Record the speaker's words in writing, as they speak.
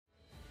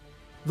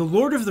The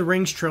Lord of the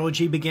Rings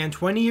trilogy began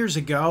 20 years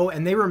ago,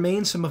 and they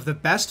remain some of the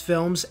best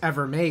films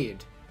ever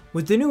made.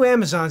 With the new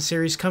Amazon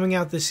series coming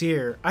out this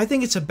year, I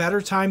think it's a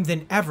better time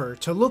than ever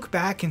to look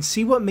back and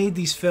see what made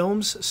these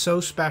films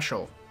so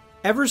special.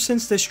 Ever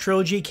since this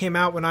trilogy came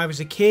out when I was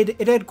a kid,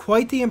 it had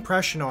quite the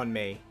impression on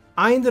me.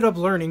 I ended up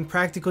learning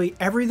practically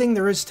everything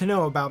there is to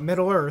know about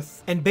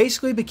Middle-earth, and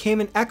basically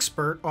became an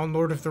expert on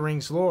Lord of the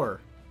Rings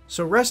lore.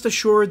 So rest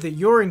assured that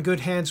you're in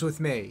good hands with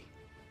me.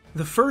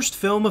 The first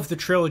film of the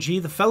trilogy,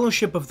 The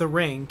Fellowship of the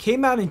Ring,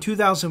 came out in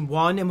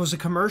 2001 and was a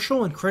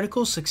commercial and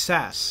critical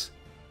success.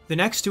 The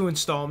next two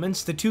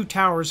installments, The Two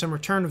Towers and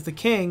Return of the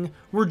King,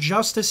 were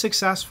just as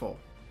successful.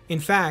 In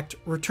fact,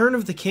 Return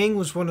of the King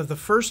was one of the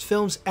first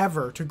films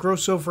ever to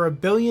gross over $1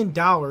 billion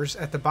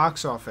at the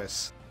box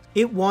office.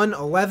 It won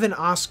 11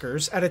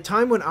 Oscars at a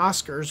time when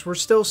Oscars were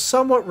still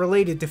somewhat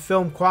related to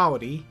film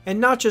quality, and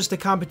not just a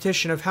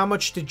competition of how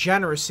much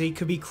degeneracy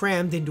could be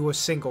crammed into a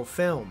single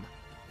film.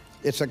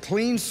 It's a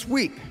clean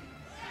sweep.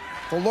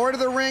 The Lord of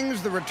the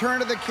Rings, The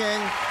Return of the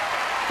King,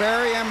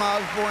 Barry M.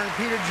 Osborne,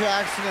 Peter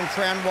Jackson, and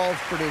Fran Walsh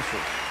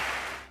producers.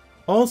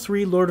 All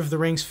three Lord of the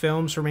Rings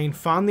films remain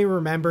fondly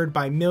remembered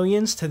by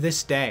millions to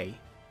this day.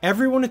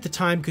 Everyone at the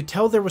time could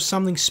tell there was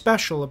something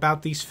special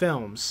about these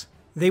films.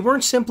 They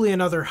weren't simply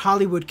another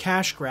Hollywood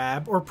cash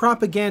grab or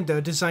propaganda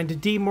designed to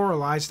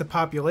demoralize the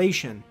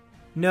population.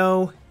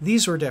 No,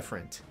 these were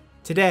different.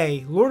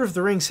 Today, Lord of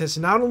the Rings has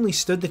not only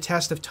stood the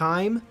test of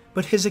time,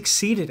 but has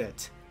exceeded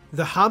it.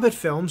 The Hobbit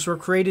films were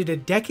created a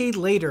decade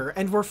later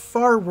and were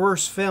far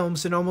worse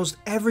films in almost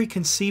every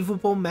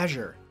conceivable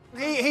measure.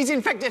 He's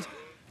infected!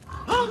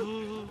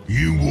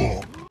 You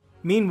won't.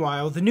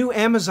 Meanwhile, the new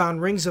Amazon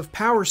Rings of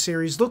Power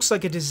series looks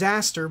like a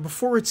disaster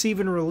before it's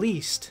even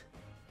released.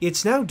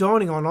 It's now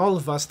dawning on all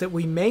of us that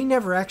we may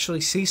never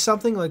actually see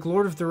something like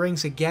Lord of the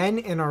Rings again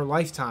in our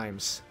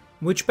lifetimes.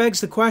 Which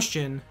begs the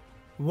question,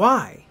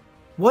 why?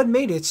 What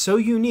made it so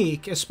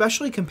unique,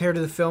 especially compared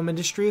to the film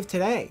industry of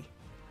today?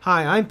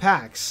 Hi, I'm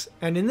Pax,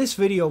 and in this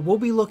video we'll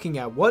be looking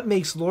at what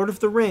makes Lord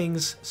of the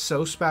Rings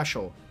so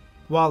special.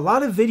 While a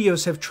lot of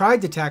videos have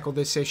tried to tackle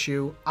this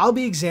issue, I'll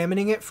be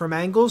examining it from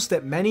angles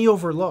that many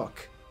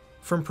overlook.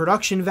 From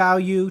production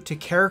value, to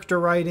character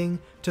writing,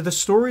 to the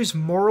story's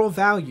moral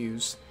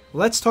values,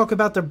 let's talk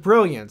about the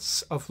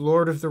brilliance of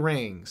Lord of the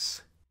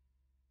Rings.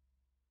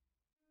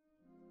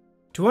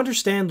 To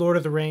understand Lord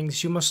of the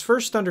Rings, you must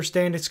first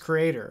understand its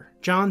creator,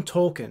 John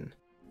Tolkien.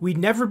 We'd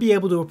never be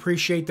able to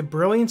appreciate the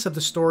brilliance of the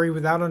story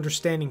without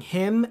understanding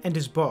him and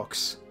his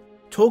books.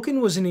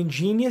 Tolkien was an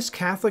ingenious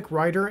Catholic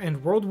writer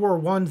and World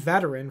War I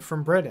veteran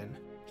from Britain.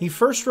 He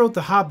first wrote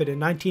The Hobbit in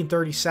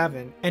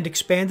 1937 and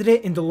expanded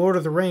it into Lord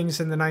of the Rings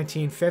in the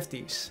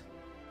 1950s.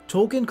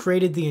 Tolkien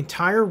created the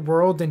entire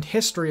world and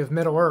history of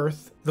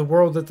Middle-earth, the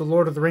world that the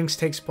Lord of the Rings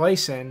takes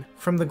place in,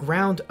 from the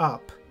ground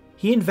up.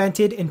 He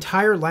invented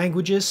entire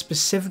languages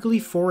specifically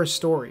for his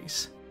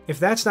stories. If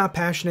that's not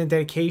passion and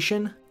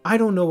dedication, I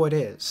don't know what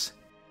is.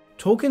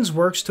 Tolkien's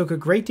works took a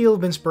great deal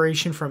of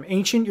inspiration from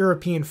ancient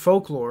European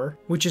folklore,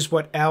 which is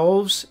what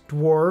elves,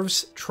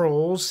 dwarves,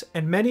 trolls,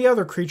 and many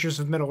other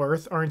creatures of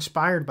Middle-earth are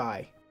inspired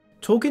by.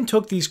 Tolkien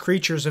took these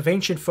creatures of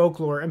ancient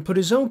folklore and put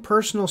his own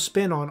personal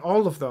spin on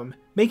all of them,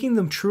 making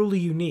them truly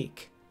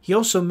unique. He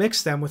also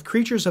mixed them with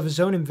creatures of his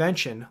own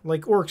invention,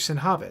 like orcs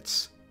and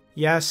hobbits.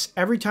 Yes,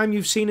 every time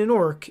you've seen an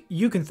orc,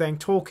 you can thank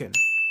Tolkien.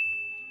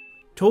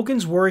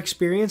 Tolkien's war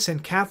experience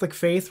and Catholic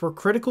faith were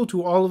critical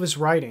to all of his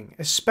writing,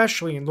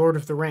 especially in Lord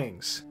of the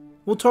Rings.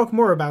 We'll talk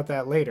more about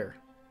that later.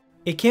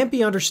 It can't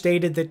be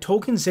understated that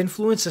Tolkien's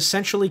influence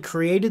essentially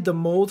created the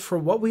mold for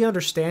what we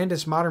understand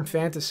as modern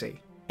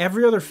fantasy.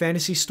 Every other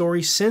fantasy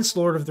story since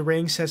Lord of the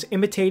Rings has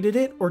imitated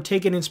it or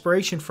taken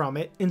inspiration from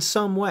it in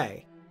some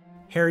way.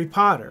 Harry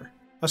Potter,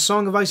 A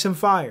Song of Ice and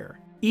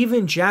Fire,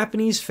 even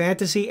Japanese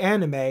fantasy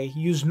anime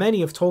use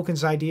many of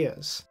Tolkien's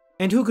ideas.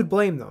 And who could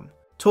blame them?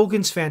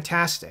 Tolkien's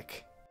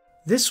fantastic.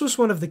 This was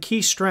one of the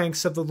key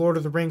strengths of the Lord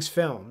of the Rings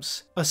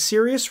films, a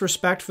serious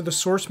respect for the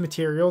source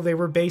material they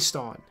were based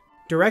on.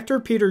 Director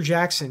Peter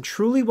Jackson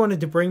truly wanted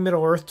to bring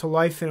Middle-earth to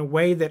life in a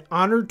way that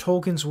honored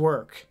Tolkien's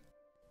work.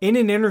 In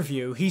an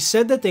interview, he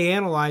said that they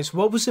analyzed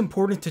what was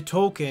important to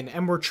Tolkien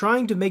and were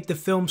trying to make the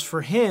films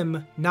for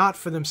him, not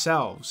for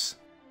themselves.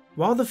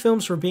 While the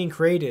films were being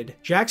created,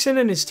 Jackson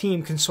and his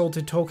team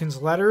consulted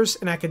Tolkien's letters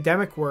and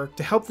academic work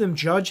to help them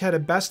judge how to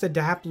best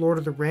adapt Lord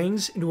of the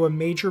Rings into a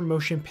major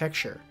motion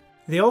picture.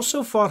 They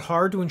also fought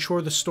hard to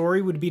ensure the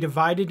story would be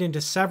divided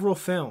into several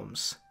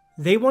films.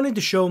 They wanted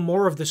to show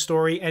more of the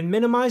story and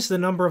minimize the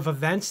number of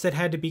events that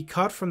had to be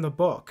cut from the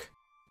book.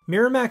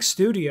 Miramax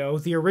Studio,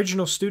 the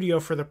original studio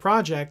for the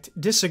project,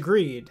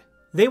 disagreed.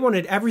 They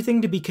wanted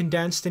everything to be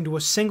condensed into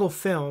a single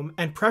film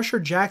and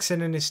pressured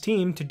Jackson and his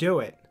team to do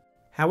it.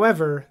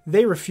 However,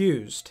 they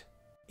refused.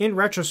 In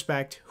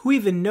retrospect, who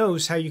even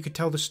knows how you could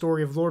tell the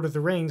story of Lord of the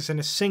Rings in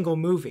a single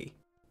movie?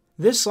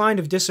 This line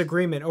of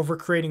disagreement over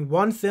creating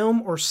one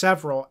film or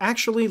several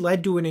actually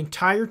led to an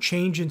entire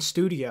change in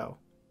studio.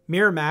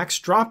 Miramax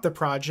dropped the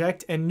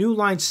project and New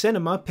Line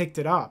Cinema picked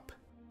it up.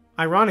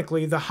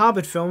 Ironically, the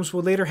Hobbit films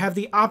would later have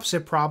the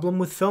opposite problem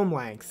with film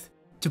length.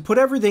 To put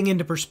everything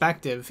into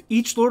perspective,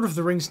 each Lord of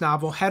the Rings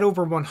novel had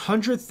over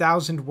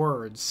 100,000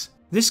 words.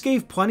 This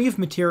gave plenty of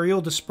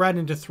material to spread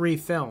into 3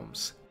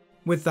 films.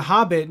 With The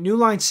Hobbit, New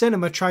Line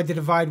Cinema tried to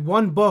divide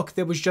one book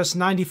that was just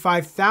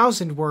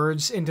 95,000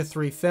 words into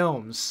 3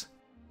 films.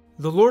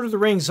 The Lord of the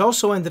Rings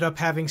also ended up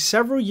having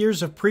several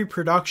years of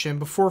pre-production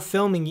before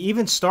filming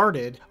even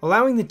started,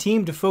 allowing the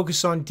team to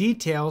focus on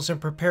details and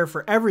prepare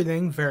for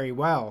everything very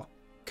well.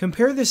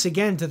 Compare this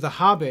again to The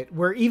Hobbit,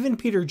 where even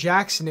Peter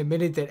Jackson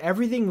admitted that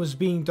everything was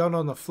being done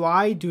on the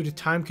fly due to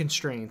time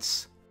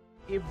constraints.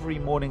 Every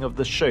morning of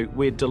the shoot,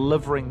 we're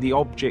delivering the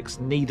objects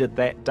needed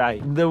that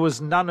day. There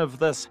was none of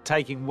this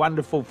taking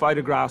wonderful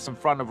photographs in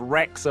front of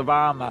racks of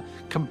armor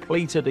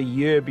completed a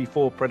year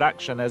before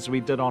production as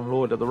we did on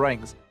Lord of the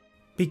Rings.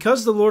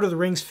 Because the Lord of the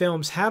Rings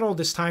films had all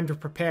this time to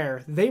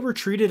prepare, they were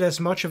treated as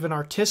much of an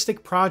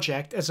artistic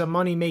project as a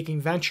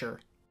money-making venture.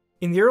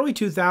 In the early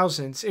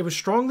 2000s, it was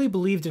strongly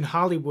believed in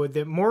Hollywood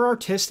that more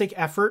artistic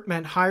effort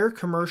meant higher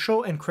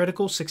commercial and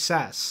critical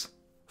success.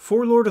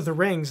 For Lord of the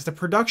Rings, the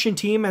production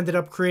team ended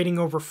up creating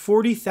over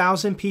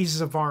 40,000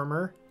 pieces of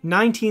armor,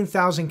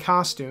 19,000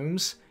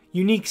 costumes,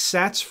 unique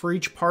sets for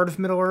each part of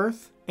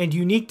Middle-earth, and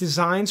unique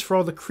designs for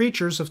all the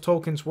creatures of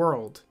Tolkien's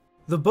world.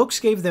 The books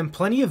gave them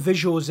plenty of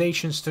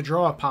visualizations to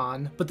draw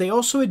upon, but they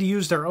also had to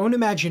use their own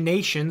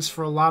imaginations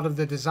for a lot of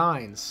the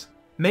designs.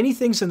 Many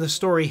things in the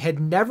story had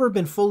never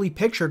been fully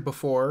pictured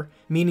before,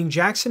 meaning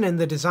Jackson and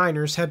the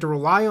designers had to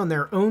rely on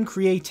their own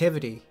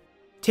creativity.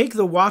 Take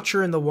the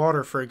Watcher in the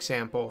Water, for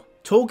example.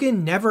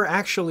 Tolkien never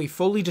actually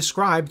fully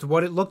described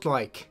what it looked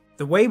like.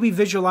 The way we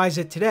visualize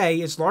it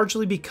today is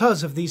largely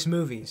because of these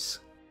movies.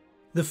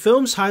 The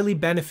films highly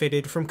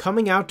benefited from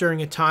coming out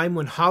during a time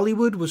when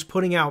Hollywood was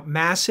putting out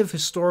massive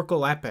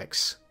historical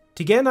epics.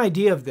 To get an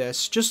idea of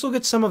this, just look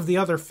at some of the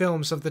other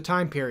films of the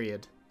time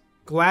period.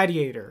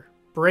 Gladiator,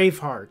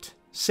 Braveheart,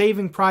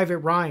 Saving Private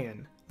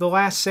Ryan, The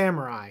Last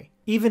Samurai,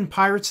 even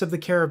Pirates of the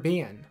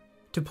Caribbean.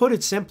 To put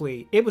it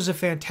simply, it was a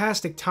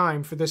fantastic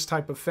time for this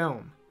type of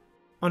film.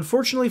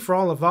 Unfortunately for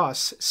all of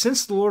us,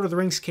 since The Lord of the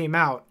Rings came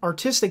out,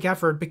 artistic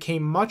effort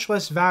became much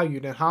less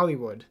valued in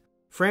Hollywood.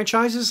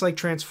 Franchises like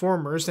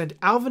Transformers and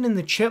Alvin and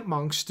the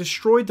Chipmunks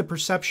destroyed the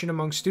perception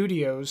among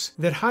studios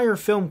that higher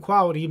film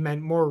quality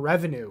meant more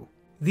revenue.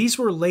 These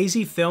were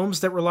lazy films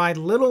that relied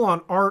little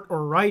on art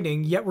or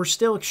writing, yet were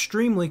still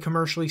extremely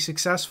commercially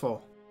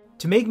successful.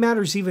 To make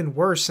matters even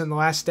worse, in the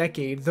last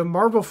decade, the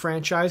Marvel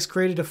franchise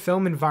created a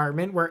film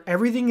environment where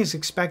everything is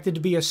expected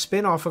to be a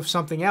spin-off of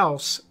something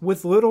else,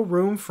 with little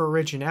room for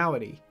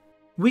originality.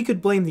 We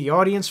could blame the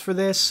audience for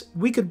this,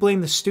 we could blame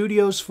the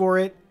studios for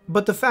it,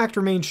 but the fact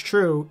remains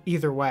true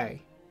either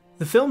way.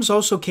 The films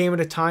also came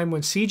at a time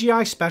when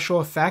CGI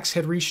special effects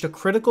had reached a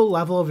critical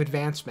level of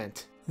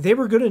advancement. They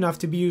were good enough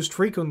to be used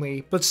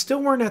frequently, but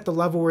still weren't at the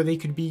level where they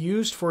could be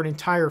used for an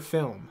entire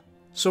film.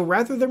 So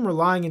rather than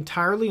relying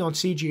entirely on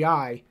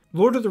CGI,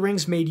 Lord of the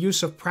Rings made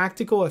use of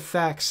practical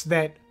effects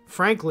that,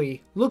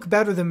 frankly, look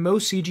better than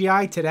most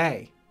CGI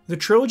today. The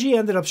trilogy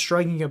ended up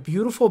striking a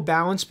beautiful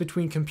balance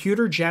between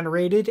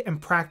computer-generated and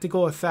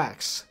practical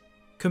effects.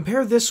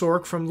 Compare this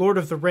orc from Lord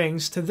of the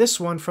Rings to this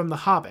one from The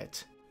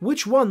Hobbit.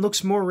 Which one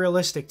looks more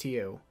realistic to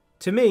you?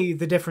 To me,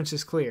 the difference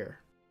is clear.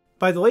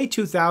 By the late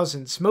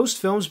 2000s, most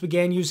films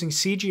began using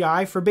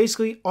CGI for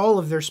basically all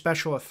of their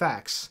special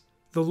effects.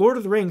 The Lord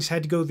of the Rings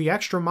had to go the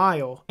extra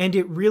mile, and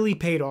it really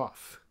paid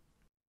off.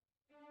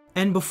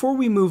 And before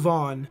we move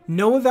on,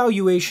 no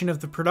evaluation of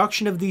the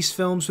production of these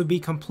films would be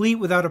complete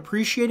without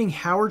appreciating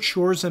Howard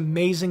Shore's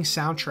amazing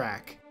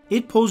soundtrack.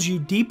 It pulls you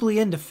deeply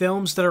into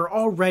films that are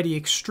already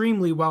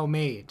extremely well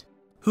made.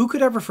 Who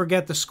could ever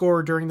forget the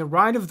score during the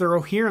Ride of the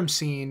Rohirrim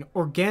scene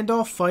or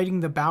Gandalf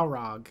fighting the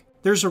Balrog?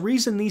 There's a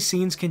reason these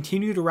scenes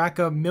continue to rack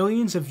up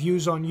millions of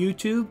views on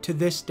YouTube to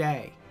this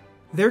day.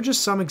 They're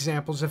just some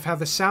examples of how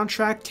the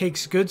soundtrack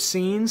takes good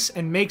scenes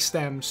and makes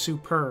them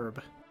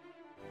superb.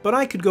 But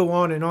I could go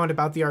on and on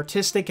about the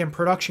artistic and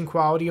production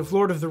quality of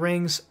Lord of the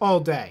Rings all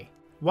day.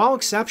 While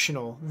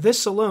exceptional,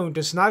 this alone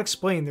does not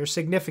explain their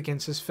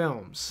significance as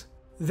films.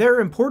 There are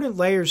important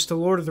layers to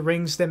Lord of the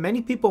Rings that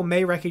many people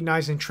may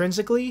recognize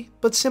intrinsically,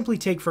 but simply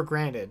take for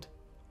granted.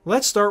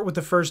 Let's start with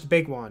the first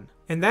big one,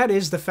 and that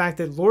is the fact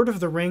that Lord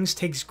of the Rings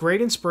takes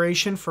great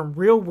inspiration from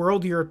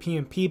real-world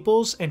European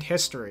peoples and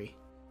history.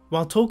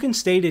 While Tolkien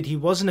stated he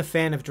wasn't a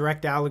fan of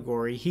direct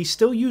allegory, he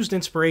still used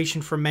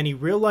inspiration from many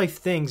real-life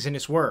things in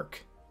his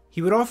work.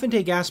 He would often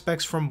take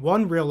aspects from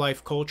one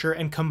real-life culture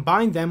and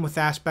combine them with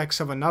aspects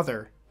of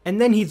another,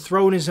 and then he'd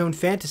throw in his own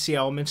fantasy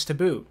elements to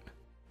boot.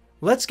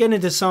 Let's get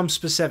into some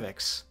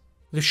specifics.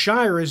 The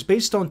Shire is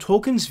based on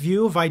Tolkien's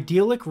view of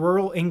idyllic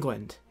rural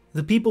England.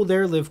 The people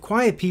there live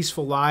quiet,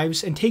 peaceful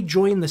lives and take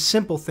joy in the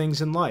simple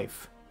things in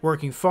life.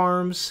 Working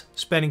farms,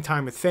 spending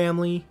time with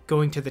family,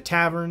 going to the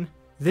tavern.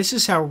 This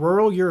is how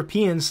rural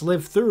Europeans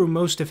live through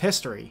most of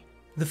history.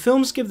 The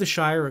films give the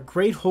Shire a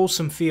great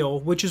wholesome feel,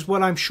 which is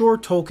what I'm sure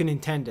Tolkien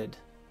intended.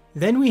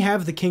 Then we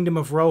have the Kingdom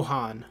of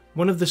Rohan,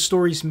 one of the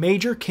story's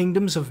major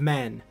kingdoms of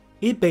men.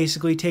 It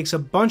basically takes a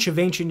bunch of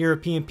ancient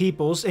European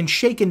peoples and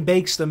shake and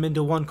bakes them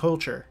into one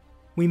culture.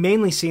 We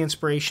mainly see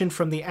inspiration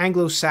from the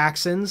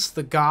Anglo-Saxons,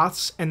 the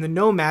Goths, and the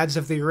nomads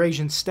of the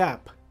Eurasian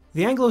steppe.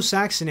 The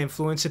Anglo-Saxon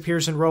influence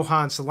appears in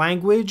Rohan's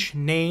language,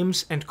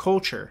 names, and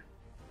culture.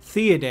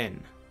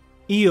 Theoden,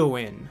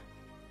 Eowyn,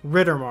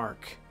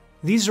 Riddermark.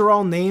 These are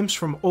all names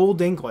from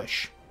Old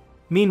English.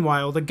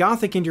 Meanwhile, the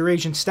Gothic and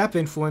Eurasian steppe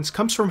influence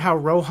comes from how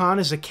Rohan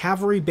is a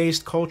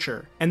cavalry-based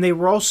culture, and they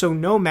were also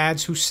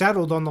nomads who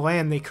settled on the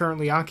land they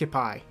currently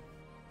occupy.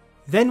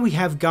 Then we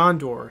have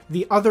Gondor,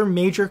 the other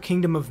major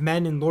kingdom of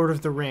men in Lord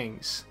of the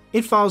Rings.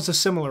 It follows a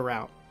similar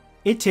route.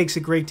 It takes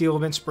a great deal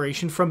of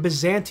inspiration from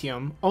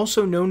Byzantium,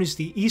 also known as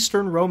the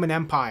Eastern Roman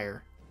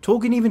Empire.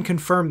 Tolkien even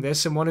confirmed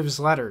this in one of his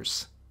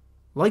letters.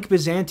 Like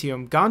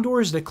Byzantium,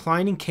 Gondor is a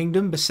declining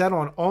kingdom beset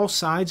on all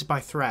sides by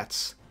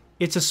threats.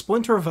 It's a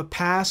splinter of a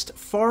past,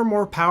 far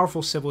more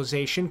powerful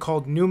civilization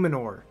called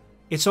Numenor.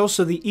 It's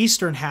also the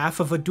eastern half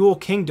of a dual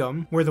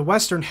kingdom, where the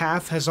western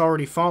half has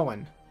already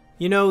fallen.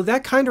 You know,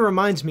 that kinda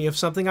reminds me of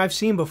something I've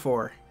seen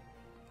before.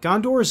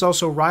 Gondor is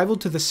also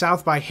rivaled to the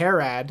south by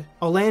Harad,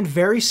 a land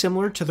very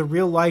similar to the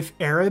real-life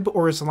Arab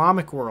or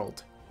Islamic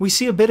world. We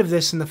see a bit of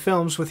this in the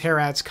films with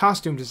Harad's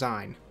costume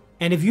design.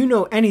 And if you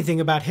know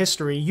anything about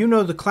history, you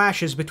know the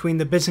clashes between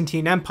the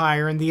Byzantine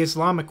Empire and the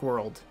Islamic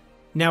world.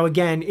 Now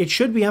again, it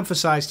should be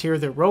emphasized here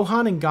that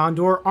Rohan and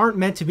Gondor aren't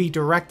meant to be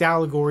direct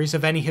allegories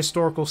of any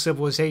historical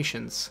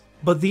civilizations,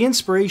 but the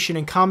inspiration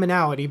and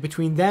commonality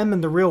between them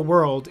and the real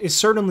world is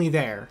certainly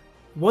there.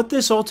 What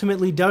this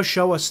ultimately does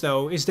show us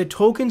though is that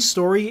Tolkien's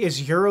story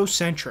is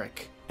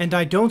Eurocentric, and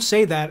I don't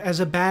say that as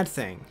a bad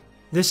thing.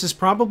 This is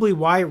probably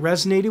why it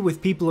resonated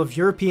with people of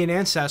European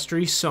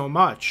ancestry so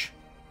much.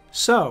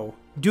 So,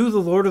 do the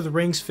Lord of the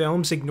Rings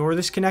films ignore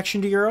this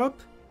connection to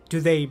Europe? Do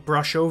they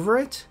brush over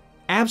it?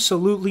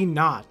 Absolutely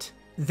not.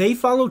 They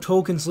follow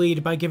Tolkien's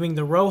lead by giving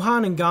the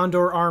Rohan and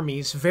Gondor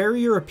armies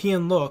very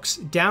European looks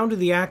down to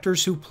the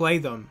actors who play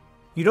them.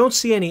 You don't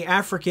see any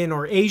African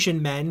or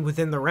Asian men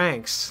within the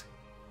ranks.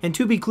 And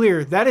to be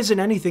clear, that isn't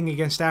anything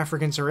against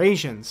Africans or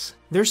Asians.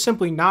 They're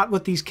simply not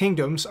what these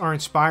kingdoms are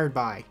inspired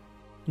by.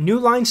 New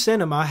Line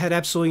Cinema had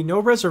absolutely no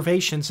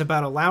reservations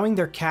about allowing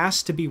their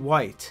cast to be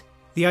white.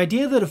 The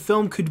idea that a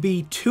film could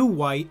be too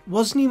white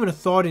wasn't even a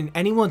thought in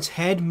anyone's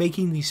head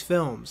making these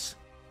films.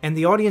 And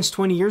the audience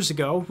 20 years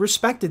ago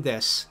respected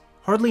this.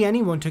 Hardly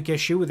anyone took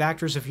issue with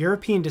actors of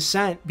European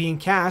descent being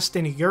cast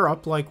in a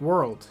Europe-like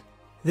world.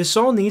 This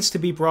all needs to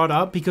be brought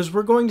up because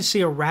we're going to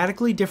see a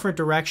radically different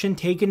direction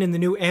taken in the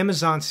new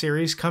Amazon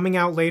series coming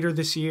out later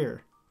this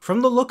year. From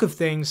the look of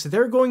things,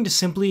 they're going to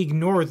simply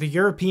ignore the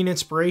European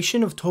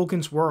inspiration of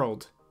Tolkien's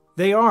world.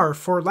 They are,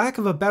 for lack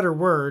of a better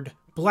word,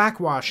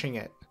 blackwashing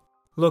it.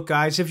 Look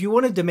guys, if you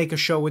wanted to make a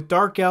show with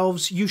Dark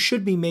Elves, you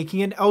should be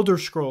making an Elder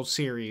Scrolls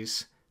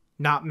series,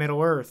 not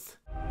Middle-earth.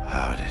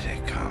 How did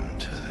it come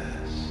to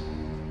this?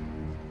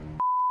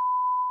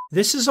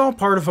 This is all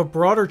part of a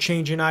broader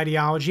change in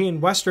ideology in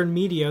Western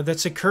media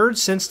that's occurred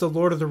since the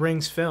Lord of the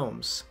Rings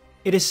films.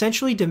 It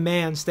essentially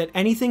demands that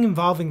anything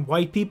involving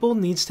white people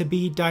needs to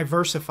be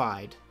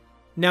diversified.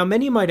 Now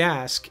many might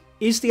ask,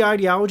 is the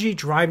ideology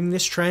driving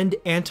this trend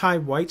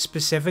anti-white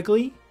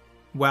specifically?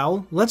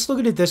 Well, let's look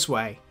at it this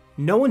way.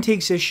 No one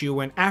takes issue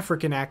when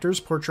African actors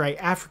portray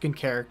African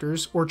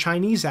characters or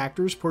Chinese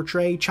actors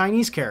portray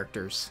Chinese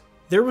characters.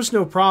 There was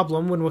no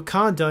problem when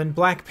Wakanda in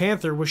Black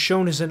Panther was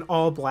shown as an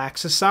all-black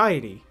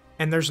society,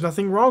 and there's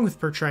nothing wrong with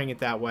portraying it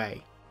that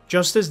way.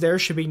 Just as there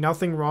should be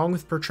nothing wrong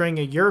with portraying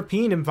a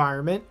European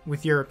environment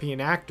with European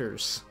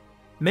actors.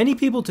 Many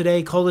people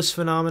today call this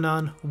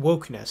phenomenon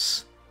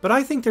wokeness, but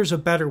I think there's a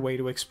better way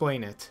to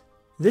explain it.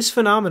 This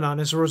phenomenon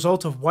is a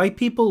result of white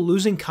people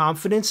losing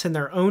confidence in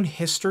their own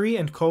history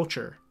and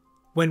culture.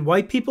 When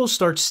white people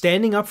start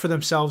standing up for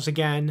themselves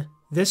again,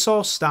 this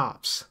all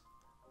stops.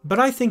 But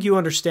I think you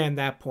understand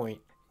that point.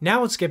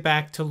 Now let's get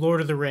back to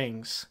Lord of the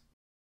Rings.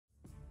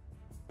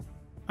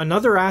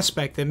 Another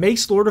aspect that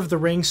makes Lord of the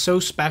Rings so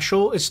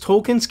special is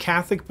Tolkien's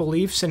Catholic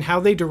beliefs and how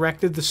they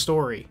directed the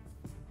story.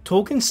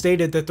 Tolkien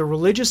stated that the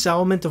religious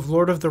element of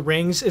Lord of the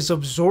Rings is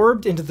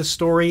absorbed into the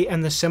story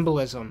and the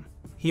symbolism.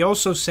 He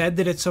also said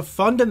that it's a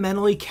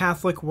fundamentally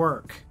Catholic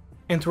work.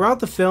 And throughout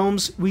the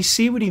films, we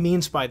see what he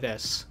means by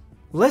this.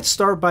 Let's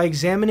start by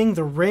examining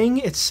the ring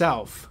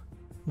itself.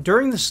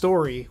 During the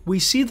story, we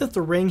see that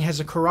the ring has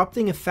a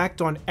corrupting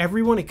effect on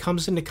everyone it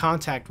comes into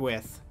contact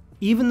with.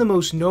 Even the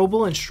most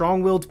noble and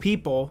strong-willed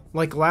people,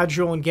 like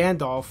Galadriel and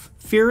Gandalf,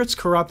 fear its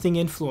corrupting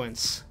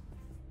influence.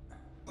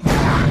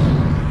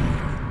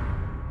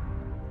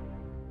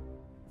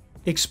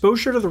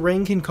 Exposure to the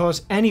ring can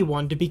cause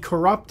anyone to be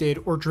corrupted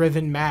or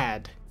driven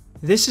mad.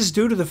 This is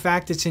due to the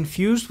fact it's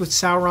infused with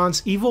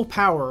Sauron's evil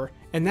power,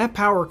 and that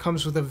power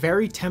comes with a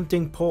very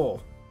tempting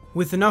pull.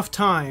 With enough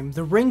time,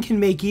 the ring can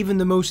make even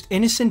the most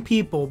innocent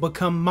people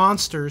become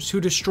monsters who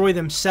destroy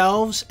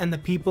themselves and the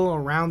people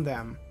around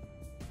them.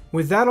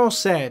 With that all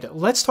said,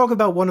 let's talk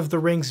about one of the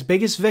ring's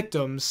biggest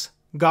victims,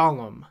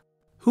 Gollum.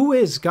 Who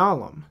is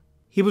Gollum?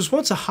 He was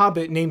once a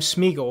hobbit named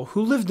Smeagol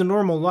who lived a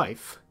normal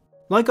life.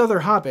 Like other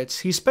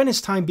hobbits, he spent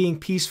his time being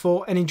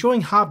peaceful and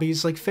enjoying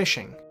hobbies like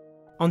fishing.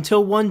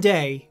 Until one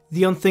day,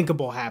 the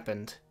unthinkable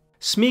happened.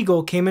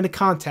 Smeagol came into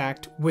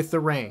contact with the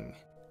ring.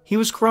 He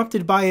was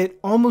corrupted by it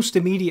almost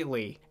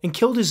immediately, and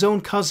killed his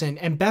own cousin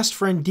and best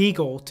friend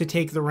Deagle to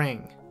take the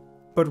ring.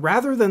 But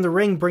rather than the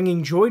ring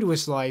bringing joy to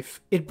his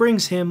life, it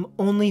brings him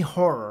only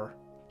horror.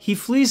 He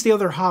flees the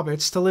other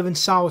hobbits to live in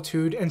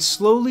solitude and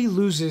slowly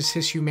loses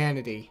his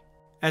humanity.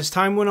 As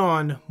time went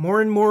on,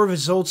 more and more of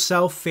his old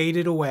self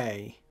faded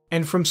away,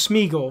 and from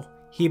Smeagol,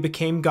 he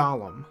became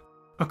Gollum,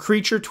 a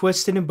creature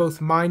twisted in both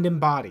mind and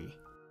body.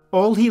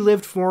 All he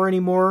lived for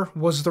anymore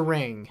was the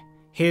ring,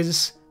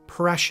 his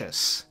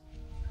precious.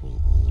 We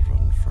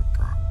even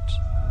forgot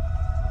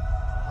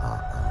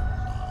our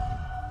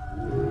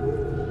own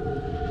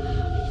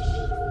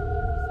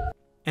name.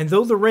 And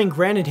though the ring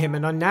granted him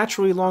an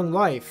unnaturally long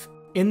life,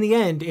 in the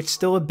end it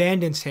still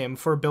abandons him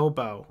for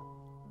Bilbo.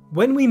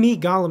 When we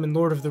meet Gollum in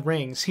Lord of the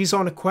Rings, he's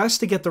on a quest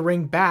to get the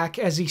ring back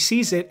as he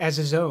sees it as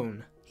his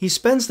own. He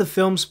spends the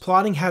films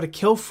plotting how to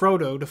kill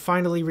Frodo to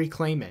finally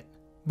reclaim it.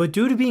 But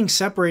due to being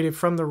separated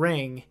from the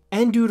ring,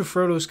 and due to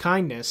Frodo's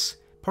kindness,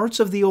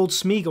 parts of the old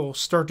Smeagol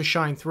start to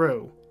shine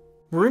through.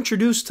 We're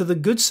introduced to the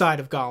good side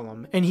of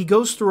Gollum, and he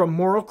goes through a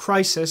moral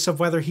crisis of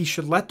whether he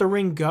should let the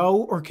ring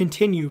go or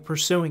continue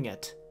pursuing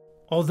it.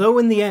 Although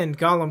in the end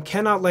Gollum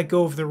cannot let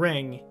go of the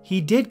ring, he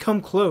did come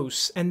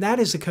close, and that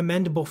is a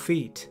commendable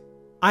feat.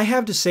 I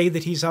have to say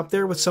that he's up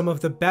there with some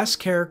of the best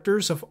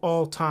characters of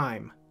all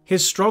time.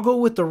 His struggle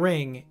with the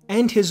ring,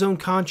 and his own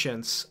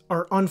conscience,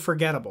 are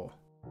unforgettable.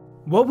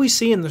 What we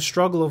see in the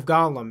struggle of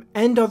Gollum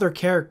and other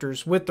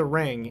characters with the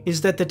ring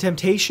is that the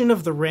temptation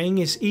of the ring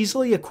is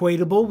easily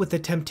equatable with the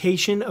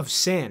temptation of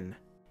sin.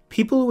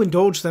 People who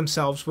indulge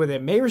themselves with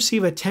it may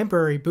receive a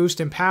temporary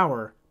boost in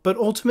power, but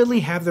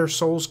ultimately have their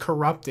souls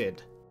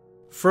corrupted.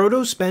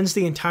 Frodo spends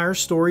the entire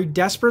story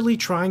desperately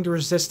trying to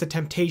resist the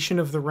temptation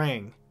of the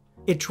ring.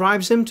 It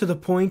drives him to the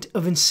point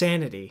of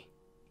insanity.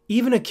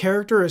 Even a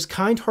character as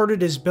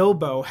kind-hearted as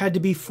Bilbo had to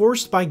be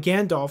forced by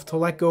Gandalf to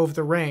let go of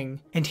the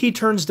ring, and he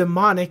turns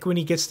demonic when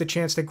he gets the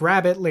chance to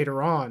grab it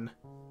later on.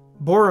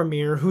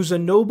 Boromir, who's a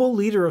noble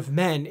leader of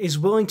men, is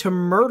willing to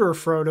murder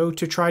Frodo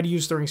to try to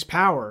use the ring's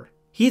power.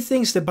 He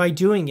thinks that by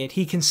doing it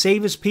he can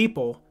save his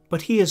people,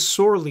 but he is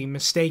sorely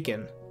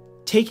mistaken.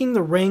 Taking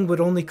the ring would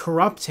only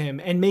corrupt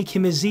him and make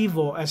him as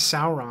evil as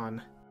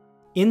Sauron.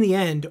 In the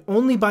end,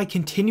 only by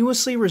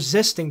continuously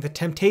resisting the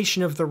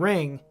temptation of the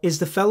ring is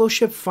the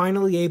Fellowship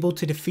finally able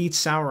to defeat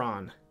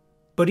Sauron.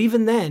 But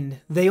even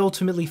then, they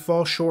ultimately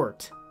fall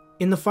short.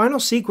 In the final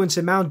sequence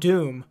at Mount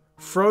Doom,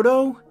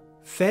 Frodo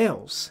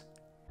fails.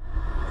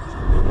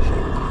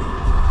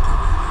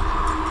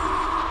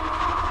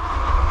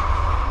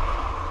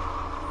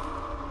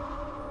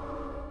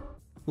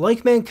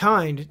 Like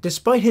mankind,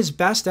 despite his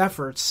best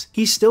efforts,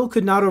 he still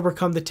could not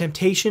overcome the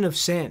temptation of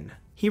sin.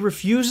 He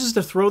refuses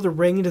to throw the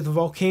ring into the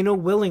volcano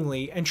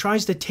willingly and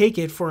tries to take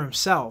it for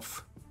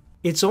himself.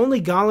 It's only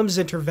Gollum's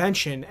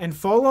intervention and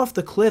fall off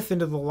the cliff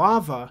into the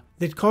lava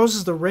that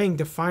causes the ring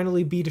to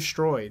finally be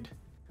destroyed.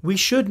 We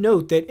should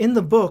note that in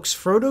the books,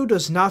 Frodo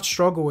does not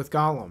struggle with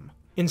Gollum.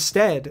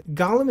 Instead,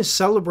 Gollum is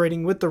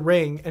celebrating with the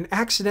ring and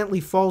accidentally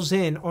falls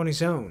in on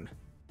his own.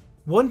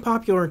 One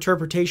popular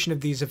interpretation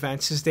of these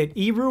events is that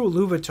Eru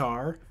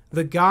Ilúvatar,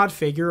 the god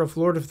figure of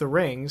Lord of the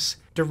Rings,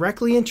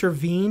 directly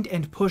intervened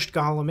and pushed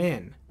Gollum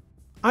in.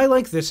 I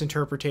like this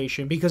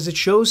interpretation because it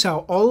shows how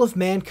all of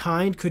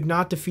mankind could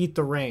not defeat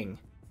the ring.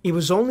 It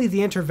was only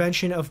the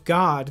intervention of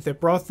God that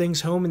brought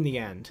things home in the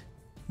end.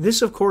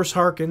 This of course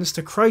harkens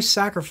to Christ's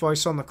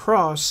sacrifice on the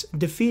cross,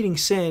 defeating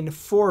sin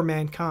for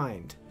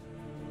mankind.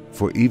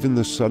 For even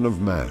the Son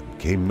of Man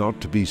came not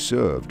to be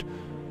served,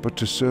 but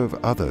to serve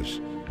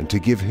others, and to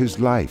give his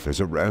life as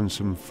a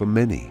ransom for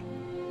many.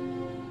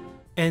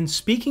 And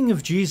speaking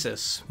of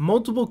Jesus,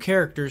 multiple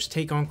characters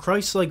take on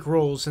Christ-like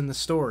roles in the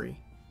story.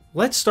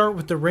 Let's start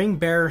with the ring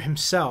bearer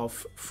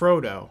himself,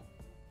 Frodo.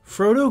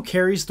 Frodo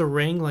carries the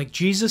ring like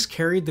Jesus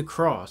carried the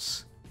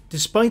cross.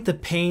 Despite the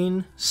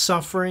pain,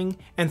 suffering,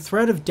 and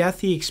threat of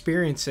death he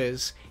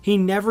experiences, he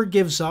never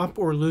gives up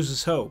or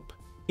loses hope.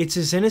 It's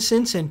his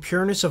innocence and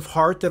pureness of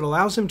heart that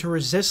allows him to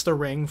resist the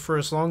ring for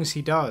as long as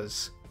he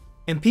does.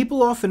 And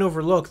people often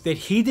overlook that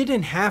he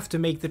didn't have to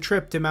make the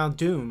trip to Mount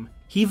Doom.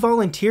 He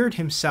volunteered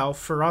himself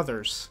for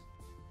others.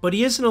 But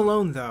he isn't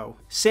alone though.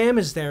 Sam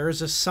is there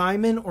as a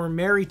Simon or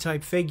Mary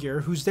type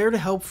figure who's there to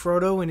help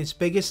Frodo in his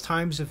biggest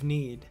times of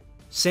need.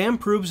 Sam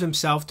proves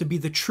himself to be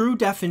the true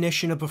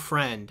definition of a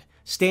friend,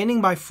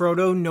 standing by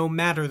Frodo no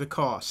matter the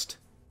cost.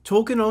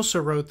 Tolkien also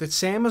wrote that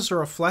Sam is a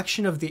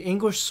reflection of the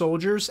English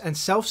soldiers and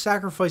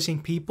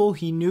self-sacrificing people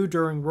he knew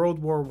during World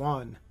War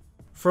I.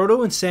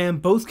 Frodo and Sam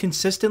both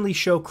consistently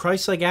show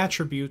Christ-like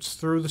attributes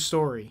through the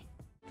story.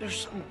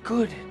 There's some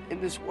good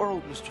in this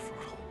world, Mr.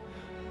 Frodo.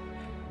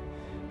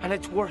 And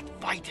it's worth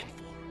fighting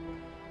for.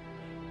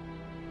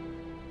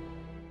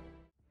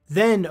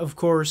 Then, of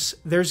course,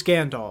 there's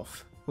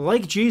Gandalf.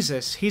 Like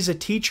Jesus, he's a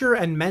teacher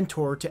and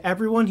mentor to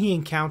everyone he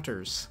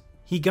encounters.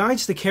 He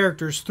guides the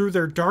characters through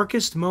their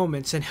darkest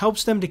moments and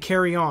helps them to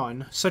carry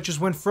on, such as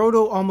when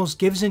Frodo almost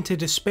gives into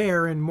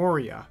despair in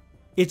Moria.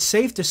 It's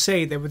safe to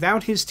say that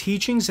without his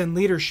teachings and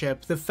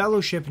leadership, the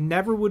Fellowship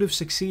never would have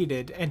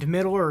succeeded and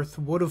Middle-earth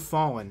would have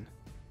fallen.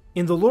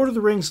 In the Lord of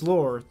the Rings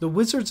lore, the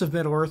Wizards of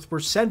Middle-earth were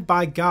sent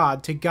by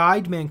God to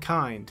guide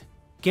mankind.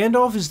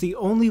 Gandalf is the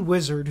only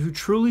wizard who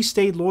truly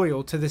stayed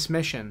loyal to this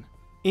mission.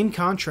 In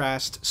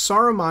contrast,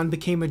 Saruman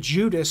became a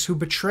Judas who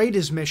betrayed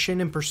his mission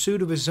in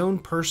pursuit of his own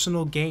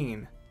personal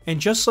gain. And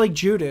just like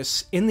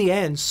Judas, in the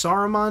end,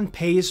 Saruman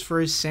pays for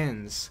his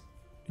sins.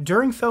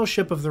 During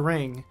Fellowship of the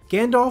Ring,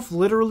 Gandalf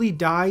literally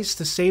dies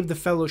to save the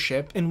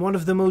Fellowship in one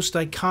of the most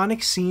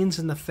iconic scenes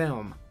in the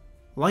film.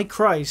 Like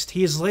Christ,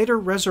 he is later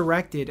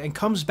resurrected and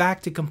comes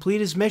back to complete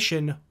his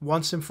mission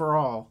once and for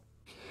all.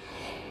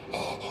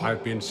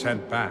 I've been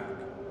sent back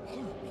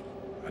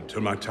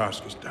until my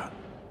task is done.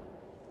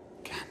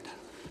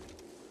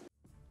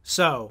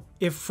 So,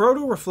 if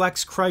Frodo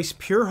reflects Christ's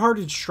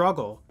pure-hearted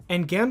struggle,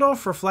 and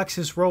Gandalf reflects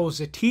his role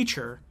as a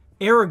teacher,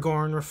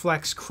 Aragorn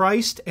reflects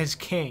Christ as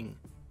king.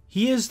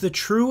 He is the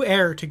true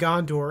heir to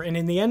Gondor, and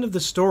in the end of the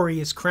story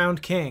is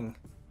crowned king.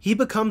 He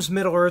becomes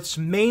Middle-earth's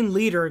main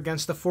leader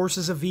against the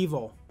forces of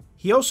evil.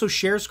 He also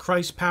shares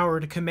Christ's power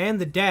to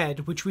command the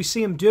dead, which we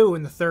see him do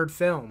in the third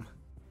film.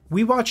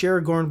 We watch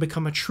Aragorn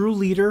become a true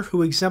leader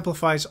who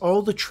exemplifies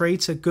all the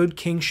traits a good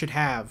king should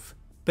have: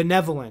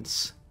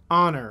 benevolence,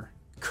 honor,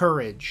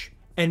 courage,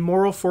 and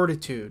moral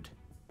fortitude.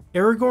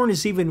 Aragorn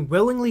is even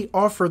willingly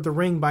offered the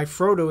ring by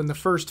Frodo in the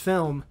first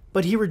film,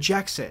 but he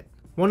rejects it,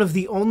 one of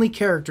the only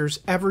characters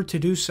ever to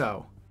do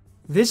so.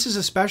 This is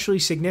especially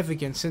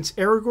significant since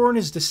Aragorn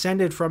is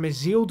descended from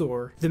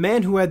Isildur, the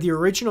man who had the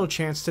original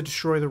chance to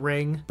destroy the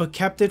ring, but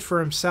kept it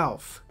for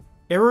himself.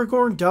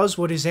 Aragorn does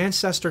what his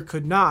ancestor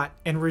could not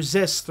and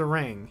resists the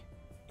ring.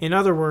 In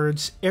other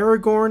words,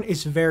 Aragorn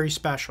is very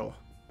special.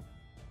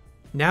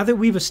 Now that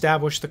we've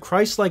established the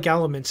Christ-like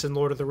elements in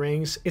Lord of the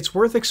Rings, it's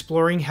worth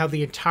exploring how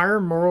the entire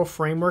moral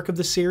framework of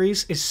the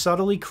series is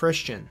subtly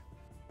Christian.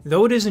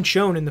 Though it isn't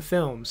shown in the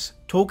films,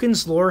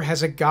 Tolkien's lore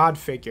has a god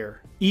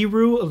figure,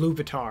 Eru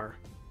Ilúvatar.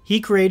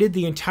 He created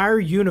the entire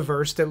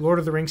universe that Lord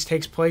of the Rings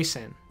takes place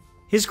in.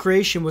 His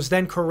creation was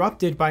then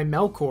corrupted by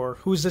Melkor,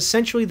 who is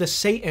essentially the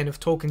Satan of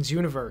Tolkien's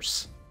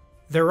universe.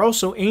 There are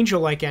also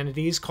angel-like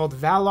entities called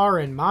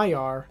Valar and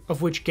Maiar,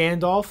 of which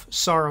Gandalf,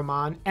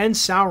 Saruman, and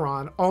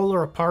Sauron all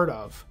are a part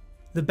of.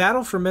 The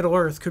battle for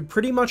Middle-earth could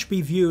pretty much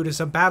be viewed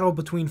as a battle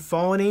between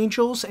fallen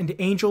angels and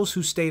angels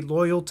who stayed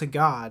loyal to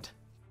God.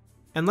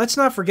 And let's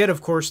not forget,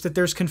 of course, that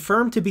there's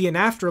confirmed to be an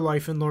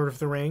afterlife in Lord of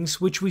the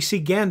Rings, which we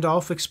see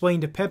Gandalf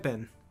explain to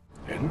Pippin.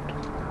 End?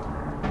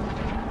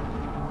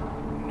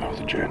 No,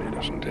 the journey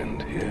doesn't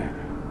end here.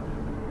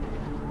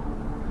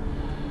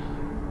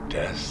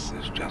 Death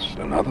is just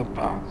another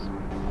path.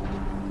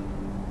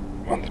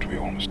 One that we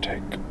all must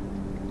take.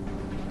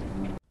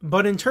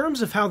 But in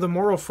terms of how the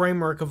moral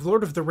framework of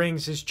Lord of the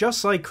Rings is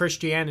just like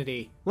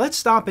Christianity, let's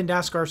stop and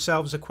ask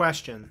ourselves a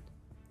question.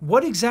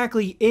 What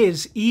exactly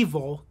is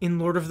evil in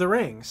Lord of the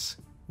Rings?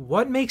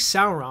 What makes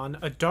Sauron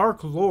a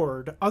dark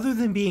lord other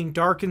than being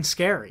dark and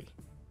scary?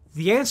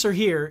 The answer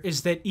here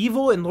is that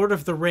evil in Lord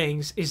of the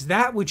Rings is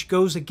that which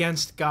goes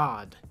against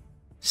God.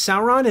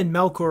 Sauron and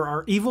Melkor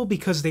are evil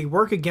because they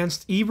work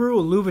against Eru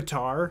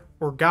Ilúvatar,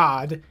 or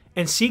God,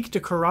 and seek to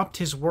corrupt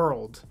his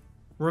world.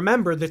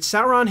 Remember that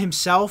Sauron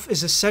himself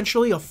is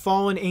essentially a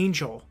fallen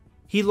angel.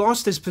 He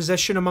lost his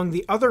position among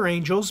the other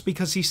angels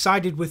because he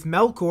sided with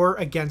Melkor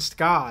against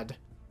God.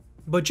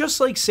 But just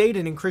like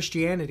Satan in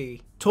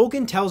Christianity,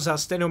 Tolkien tells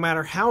us that no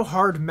matter how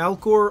hard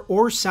Melkor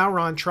or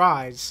Sauron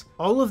tries,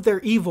 all of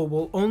their evil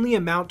will only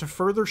amount to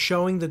further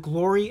showing the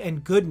glory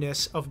and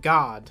goodness of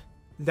God.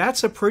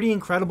 That's a pretty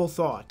incredible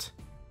thought.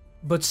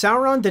 But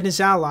Sauron and his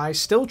allies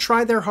still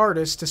try their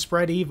hardest to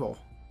spread evil.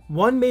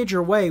 One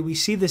major way we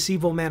see this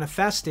evil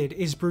manifested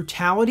is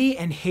brutality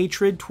and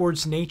hatred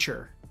towards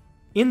nature.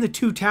 In the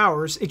Two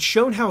Towers, it's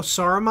shown how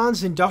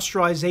Saruman's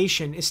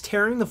industrialization is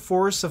tearing the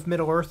forests of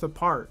Middle-earth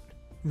apart.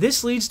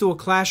 This leads to a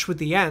clash with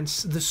the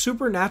Ents, the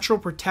supernatural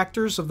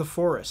protectors of the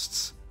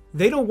forests.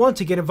 They don't want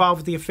to get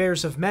involved with the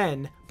affairs of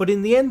men, but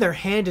in the end their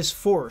hand is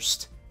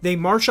forced. They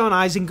march on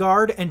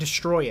Isengard and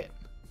destroy it.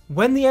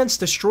 When the Ents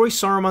destroy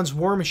Saruman's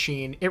war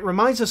machine, it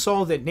reminds us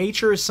all that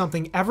nature is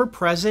something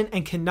ever-present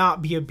and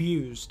cannot be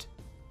abused.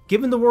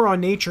 Given the war on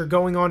nature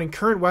going on in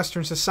current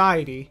Western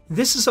society,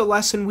 this is a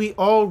lesson we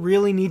all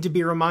really need to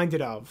be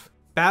reminded of.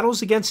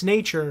 Battles against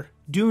nature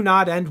do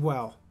not end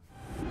well.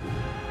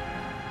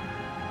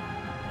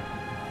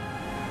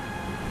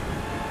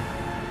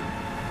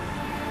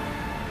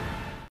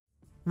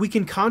 We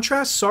can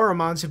contrast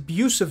Saruman's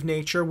abuse of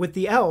nature with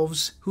the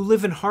elves, who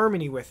live in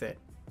harmony with it.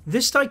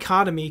 This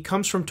dichotomy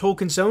comes from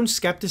Tolkien's own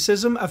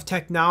skepticism of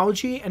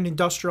technology and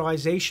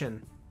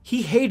industrialization.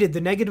 He hated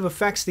the negative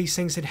effects these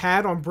things had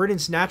had on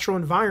Britain's natural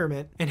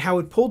environment and how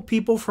it pulled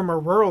people from a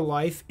rural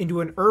life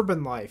into an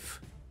urban life.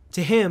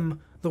 To him,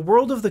 the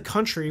world of the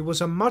country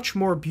was a much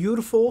more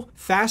beautiful,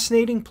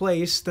 fascinating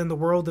place than the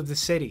world of the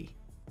city.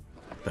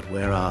 But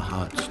where our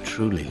hearts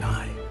truly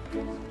lie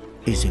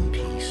is in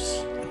peace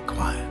and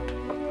quiet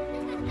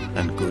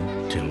and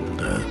good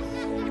tilled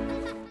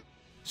earth.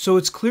 so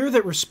it's clear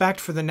that respect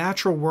for the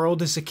natural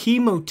world is a key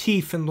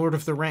motif in Lord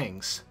of the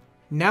Rings.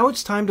 Now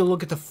it's time to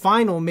look at the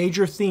final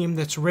major theme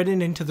that's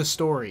written into the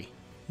story.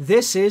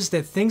 This is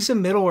that things in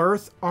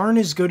Middle-earth aren't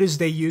as good as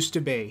they used to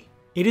be.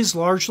 It is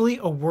largely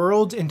a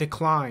world in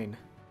decline.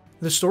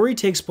 The story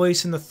takes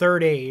place in the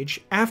Third Age,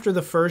 after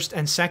the First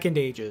and Second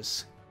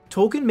Ages.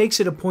 Tolkien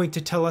makes it a point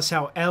to tell us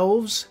how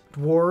elves,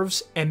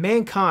 dwarves, and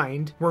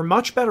mankind were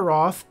much better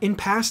off in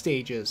past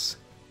ages.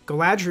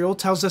 Galadriel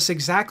tells us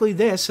exactly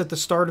this at the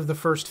start of the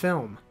first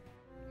film.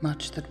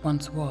 Much that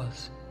once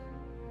was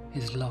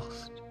is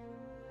lost,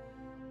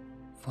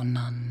 for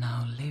none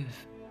now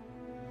live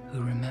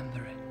who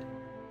remember it.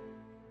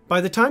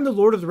 By the time The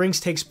Lord of the Rings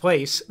takes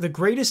place, the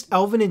greatest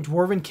elven and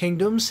dwarven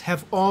kingdoms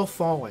have all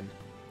fallen.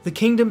 The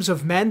kingdoms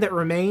of men that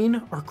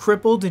remain are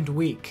crippled and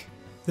weak.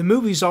 The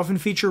movies often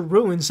feature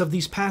ruins of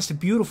these past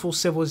beautiful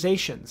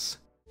civilizations.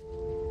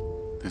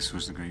 This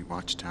was the great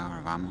watchtower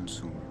of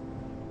Amun-Sur.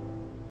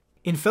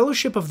 In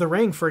Fellowship of the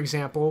Ring, for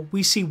example,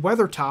 we see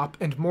Weathertop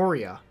and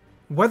Moria.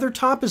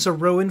 Weathertop is a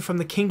ruin from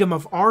the kingdom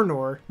of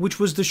Arnor, which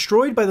was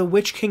destroyed by the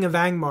Witch King of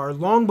Angmar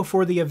long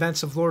before the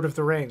events of Lord of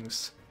the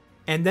Rings.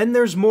 And then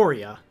there's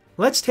Moria.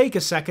 Let's take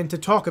a second to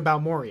talk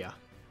about Moria.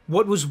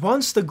 What was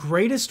once the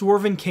greatest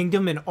dwarven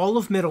kingdom in all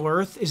of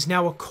Middle-earth is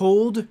now a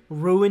cold,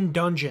 ruined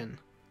dungeon.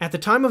 At the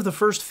time of the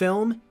first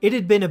film, it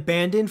had been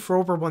abandoned for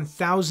over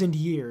 1,000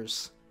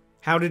 years.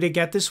 How did it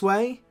get this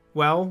way?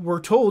 Well,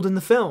 we're told in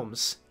the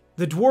films.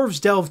 The dwarves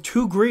delved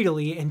too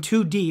greedily and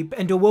too deep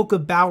and awoke a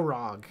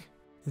Balrog.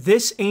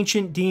 This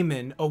ancient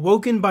demon,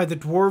 awoken by the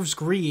dwarves'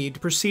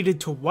 greed, proceeded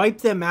to wipe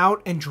them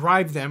out and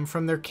drive them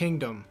from their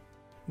kingdom.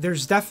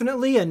 There's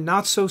definitely a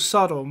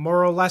not-so-subtle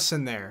moral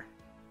lesson there.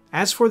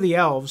 As for the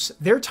elves,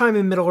 their time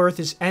in Middle-earth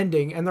is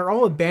ending and they're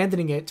all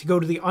abandoning it to go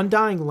to the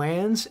Undying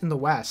Lands in the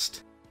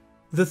West.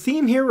 The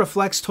theme here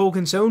reflects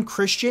Tolkien's own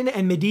Christian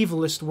and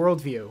medievalist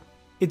worldview.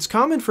 It's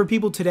common for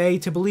people today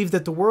to believe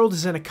that the world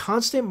is in a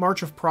constant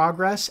march of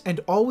progress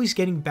and always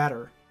getting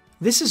better.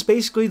 This is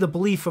basically the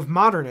belief of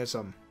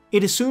modernism.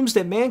 It assumes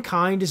that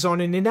mankind is on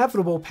an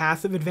inevitable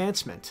path of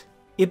advancement.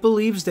 It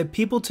believes that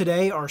people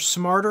today are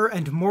smarter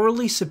and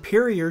morally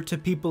superior to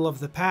people of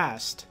the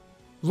past.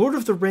 Lord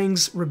of the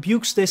Rings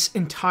rebukes this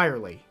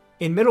entirely.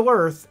 In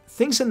Middle-earth,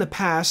 things in the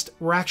past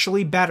were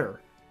actually better.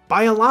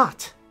 By a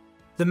lot.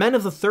 The men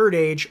of the Third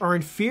Age are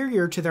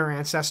inferior to their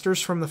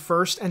ancestors from the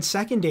First and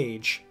Second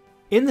Age.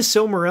 In the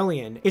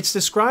Silmarillion, it's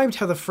described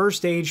how the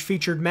First Age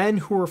featured men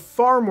who were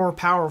far more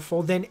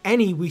powerful than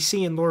any we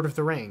see in Lord of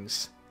the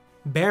Rings.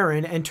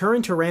 Beren and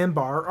Turin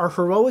Turambar are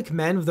heroic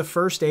men of the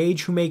First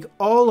Age who make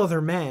all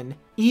other men,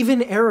 even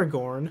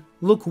Aragorn,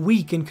 look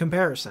weak in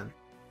comparison.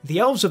 The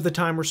elves of the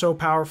time were so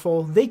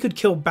powerful, they could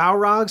kill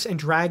Balrogs and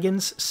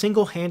dragons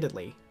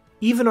single-handedly.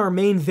 Even our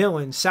main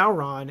villain,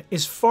 Sauron,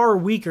 is far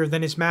weaker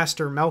than his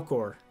master,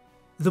 Melkor.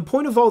 The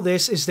point of all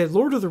this is that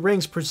Lord of the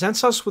Rings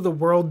presents us with a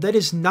world that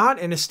is not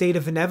in a state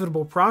of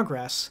inevitable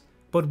progress,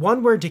 but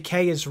one where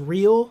decay is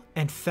real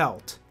and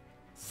felt.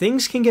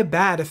 Things can get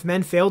bad if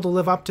men fail to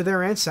live up to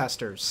their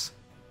ancestors.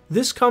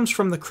 This comes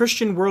from the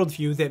Christian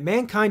worldview that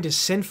mankind is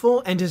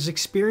sinful and has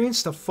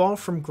experienced a fall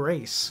from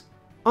grace.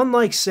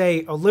 Unlike,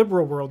 say, a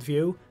liberal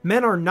worldview,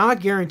 men are not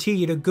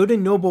guaranteed a good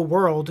and noble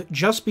world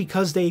just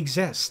because they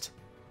exist.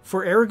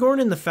 For Aragorn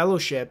and the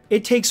Fellowship,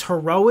 it takes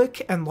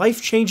heroic and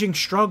life-changing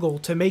struggle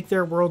to make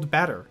their world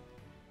better.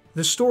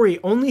 The story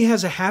only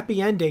has a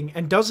happy ending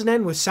and doesn't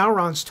end with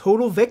Sauron's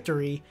total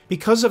victory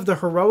because of the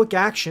heroic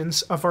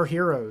actions of our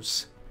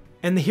heroes.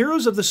 And the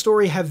heroes of the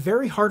story have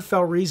very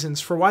heartfelt reasons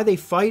for why they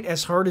fight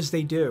as hard as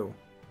they do.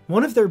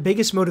 One of their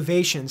biggest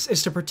motivations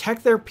is to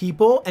protect their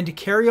people and to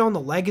carry on the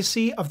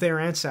legacy of their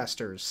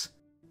ancestors.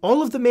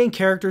 All of the main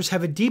characters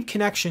have a deep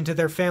connection to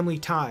their family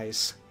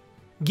ties.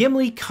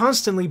 Gimli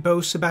constantly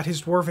boasts about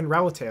his dwarven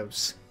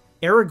relatives.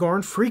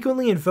 Aragorn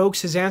frequently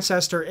invokes his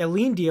ancestor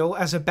Elendil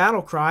as a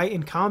battle cry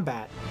in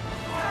combat.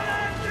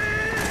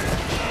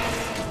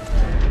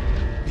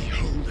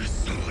 Behold the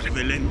sword of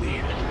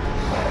Elendil.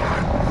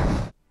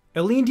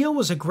 Elendil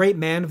was a great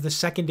man of the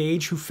Second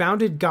Age who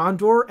founded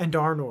Gondor and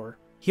Arnor.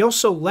 He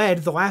also led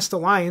the last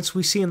alliance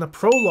we see in the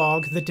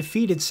prologue that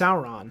defeated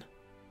Sauron.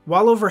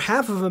 While over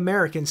half of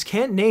Americans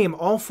can't name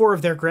all four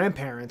of their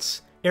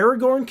grandparents,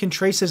 Aragorn can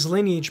trace his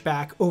lineage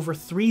back over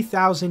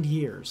 3,000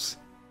 years.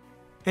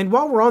 And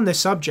while we're on this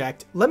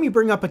subject, let me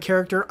bring up a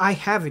character I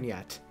haven't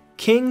yet,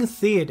 King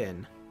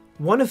Theoden.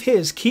 One of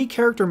his key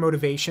character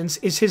motivations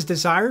is his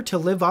desire to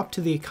live up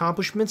to the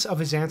accomplishments of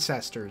his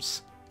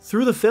ancestors.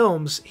 Through the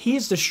films, he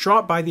is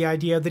distraught by the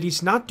idea that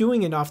he's not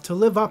doing enough to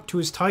live up to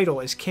his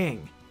title as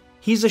king.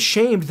 He's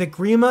ashamed that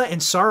Grima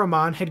and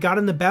Saruman had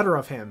gotten the better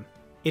of him.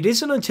 It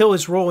isn't until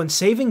his role in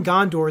saving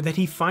Gondor that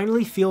he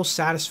finally feels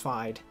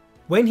satisfied.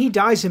 When he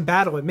dies in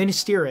battle at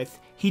Minas Tirith,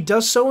 he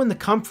does so in the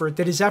comfort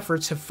that his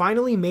efforts have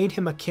finally made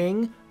him a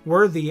king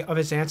worthy of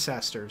his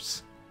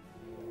ancestors.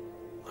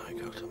 I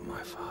go to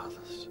my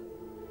fathers,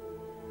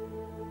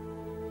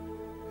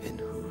 in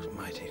whose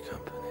mighty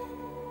company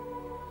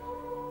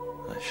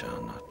I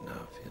shall not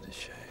now feel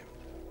ashamed.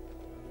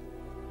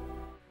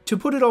 To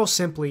put it all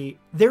simply,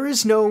 there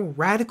is no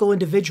radical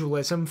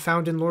individualism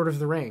found in Lord of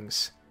the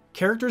Rings.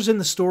 Characters in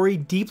the story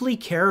deeply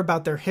care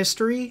about their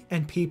history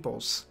and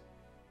peoples.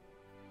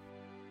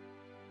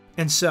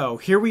 And so,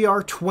 here we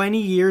are 20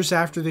 years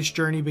after this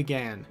journey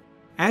began.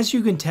 As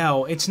you can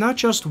tell, it's not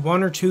just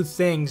one or two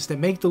things that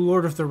make The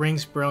Lord of the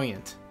Rings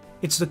brilliant.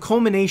 It's the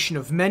culmination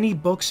of many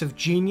books of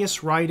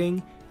genius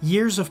writing,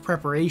 years of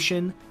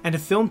preparation, and a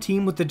film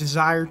team with the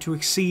desire to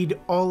exceed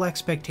all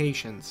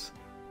expectations.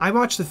 I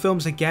watched the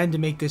films again to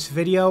make this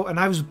video, and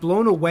I was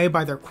blown away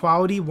by their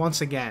quality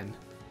once again.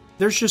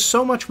 There's just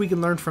so much we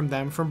can learn from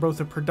them from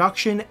both a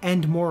production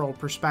and moral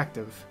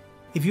perspective.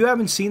 If you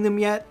haven't seen them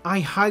yet, I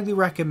highly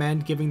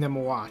recommend giving them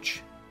a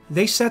watch.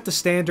 They set the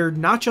standard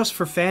not just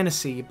for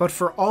fantasy, but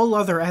for all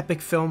other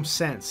epic films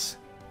since.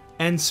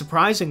 And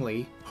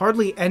surprisingly,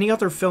 hardly any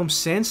other films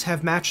since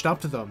have matched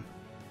up to them.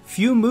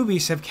 Few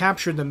movies have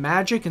captured the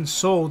magic and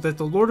soul that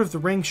the Lord of the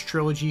Rings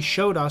trilogy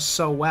showed us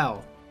so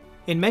well.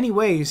 In many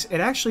ways, it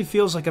actually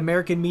feels like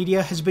American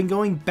media has been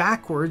going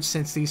backwards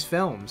since these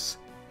films.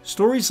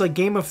 Stories like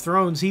Game of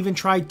Thrones even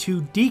tried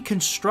to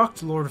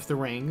deconstruct Lord of the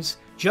Rings,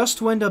 just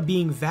to end up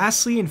being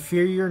vastly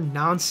inferior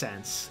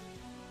nonsense.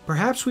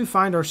 Perhaps we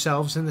find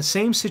ourselves in the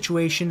same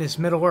situation as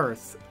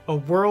Middle-earth, a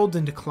world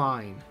in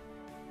decline.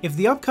 If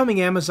the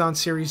upcoming Amazon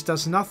series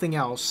does nothing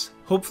else,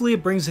 hopefully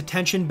it brings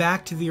attention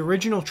back to the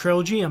original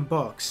trilogy and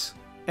books,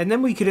 and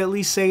then we could at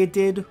least say it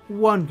did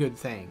one good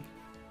thing.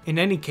 In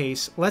any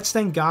case, let's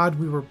thank God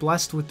we were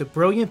blessed with the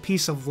brilliant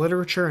piece of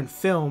literature and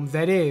film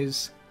that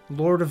is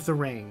Lord of the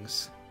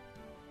Rings.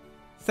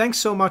 Thanks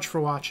so much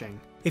for watching.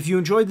 If you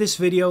enjoyed this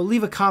video,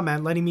 leave a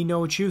comment letting me know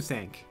what you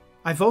think.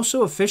 I've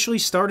also officially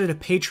started a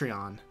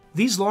Patreon.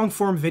 These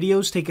long-form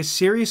videos take a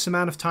serious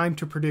amount of time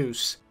to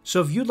produce,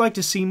 so if you'd like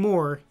to see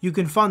more, you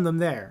can fund them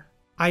there.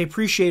 I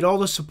appreciate all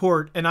the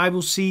support, and I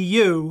will see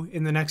you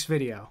in the next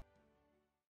video.